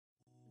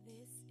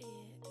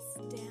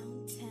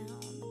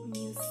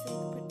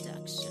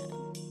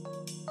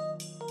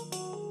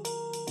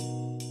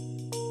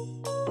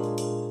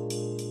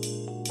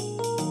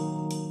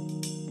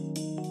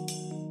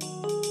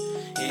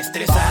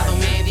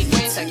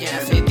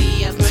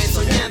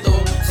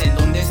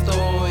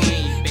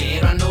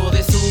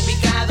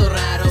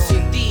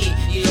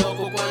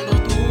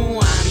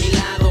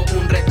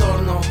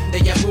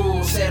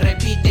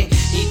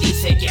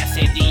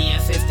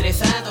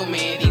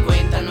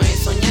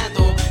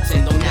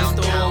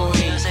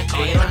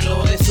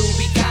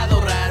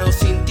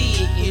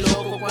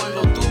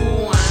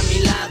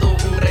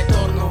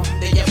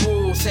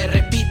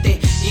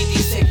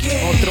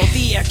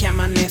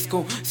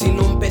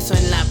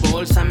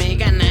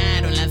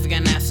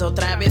pues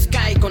otra vez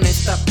caí con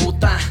esta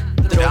puta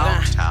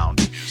droga.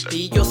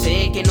 Y yo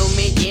sé que no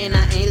me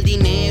llena el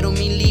dinero,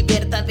 mi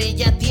libertad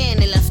ella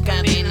tiene las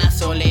cadenas.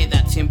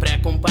 Soledad siempre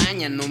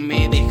acompaña, no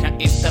me deja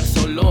estar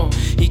solo.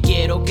 Y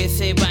quiero que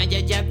se vaya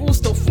ya a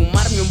gusto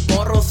fumarme un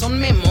porro. Son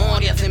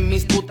memorias de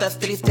mis putas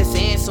tristes,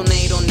 es una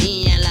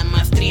ironía. La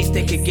más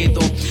triste que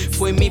quedó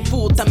fue mi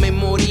puta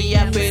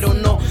memoria. Pero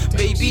no,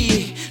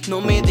 baby,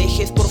 no me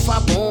dejes por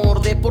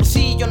favor. De por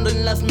sí yo ando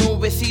en las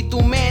nubes y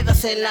tú me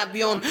das el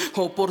avión.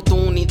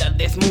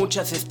 Oportunidades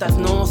muchas, estas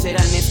no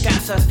serán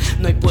escasas.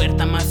 No hay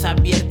puerta más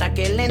abierta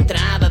que la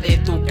entrada de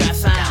tu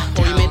casa.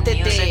 Hoy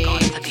métete,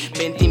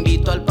 ven te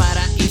invito al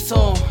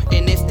paraíso.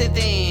 En este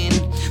den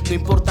no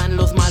importan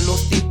los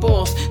malos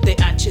tipos,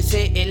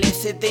 THC,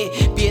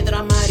 LSD,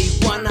 piedra,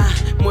 marihuana.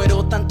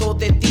 Muero tanto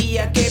de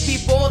día que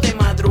vivo de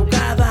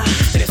madrugada.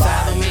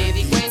 Estresado me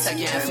di cuenta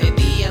que hace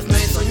días no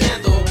he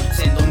soñado.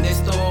 Sé en dónde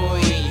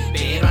estoy,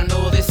 pero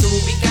ando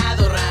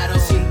desubicado, raro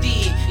sin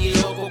ti. Y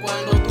loco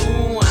cuando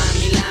tú a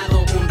mi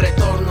lado. Un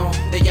retorno,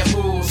 déjà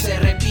vu se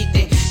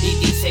repite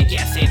y dice que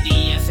hace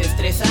días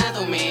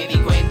estresado me di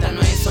cuenta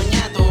no he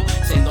soñado.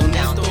 Sé en dónde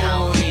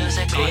estoy,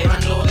 pero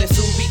ando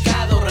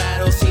desubicado,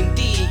 raro sin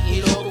ti.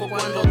 Y loco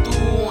cuando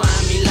tú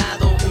a mi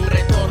lado. Un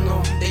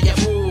retorno, déjà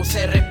vu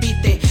se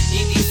repite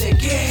y dice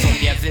que son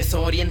días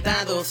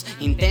desorientados,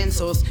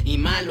 intensos y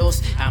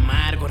malos,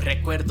 amargos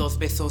recuerdos,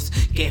 besos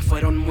que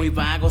fueron muy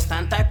vagos.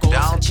 Tanta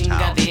cosa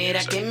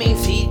chingadera que me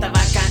incitaba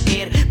a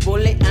caer.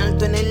 Volé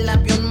alto en el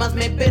avión, más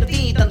me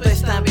perdí tanto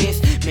esta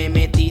vez. Me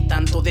metí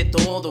tanto de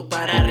todo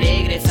para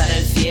regresar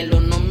al cielo.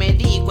 No me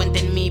di cuenta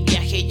en mi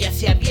viaje ya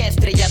se había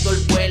estrellado el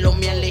vuelo.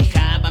 Me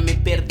alejaba, me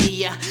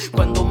perdía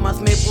cuando más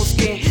me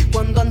busqué.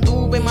 Cuando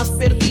anduve más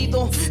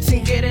perdido,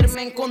 sin querer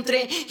me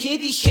encontré y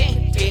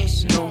dije que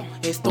no,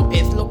 esto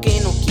es lo que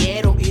no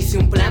quiero. Hice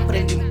un plan,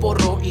 prendí un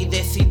porro y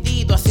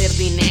decidido hacer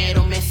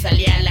dinero. Me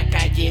salí a la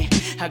calle,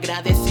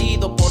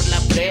 agradecido por la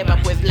prueba,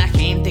 pues la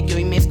gente que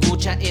hoy me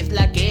escucha es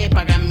la que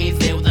paga mis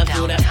deudas.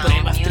 Duras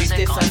pruebas,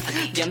 tristezas,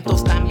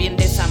 llantos, también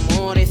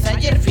desamores.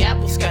 Ayer fui a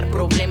buscar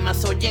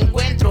problemas, hoy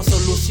encuentro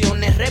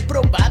soluciones.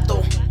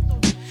 Reprobado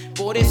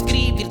por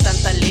escribir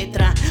tanta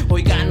letra,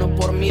 hoy gano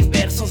por mis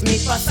versos, mi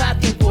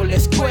pasatiempo la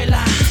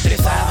escuela.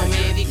 Estresado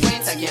me di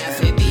cuenta que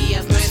hace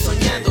días no he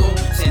soñado.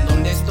 Sé en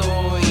dónde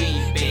estoy,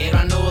 pero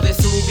ando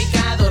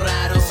desubicado,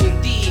 raro sin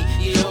ti.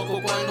 Y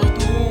loco cuando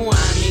tú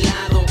a mi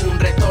lado. Un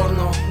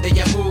retorno,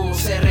 déjà vu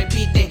se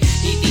repite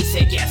y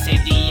dice que hace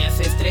días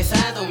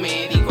estresado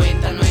me di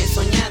cuenta no he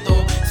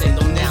soñado. Sé en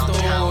dónde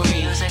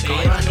estoy,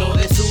 pero ando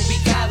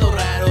desubicado,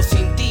 raro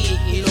sin ti.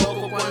 Y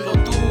loco cuando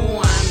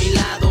tú a mi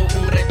lado.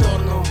 Un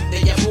retorno,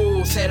 déjà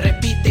vu se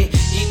repite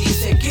y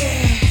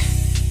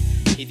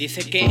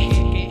dice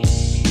que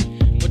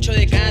 8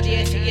 de cada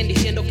 10 siguen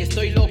diciendo que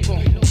estoy loco.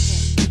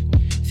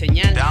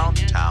 Señal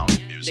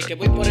de que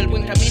voy por el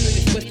buen camino y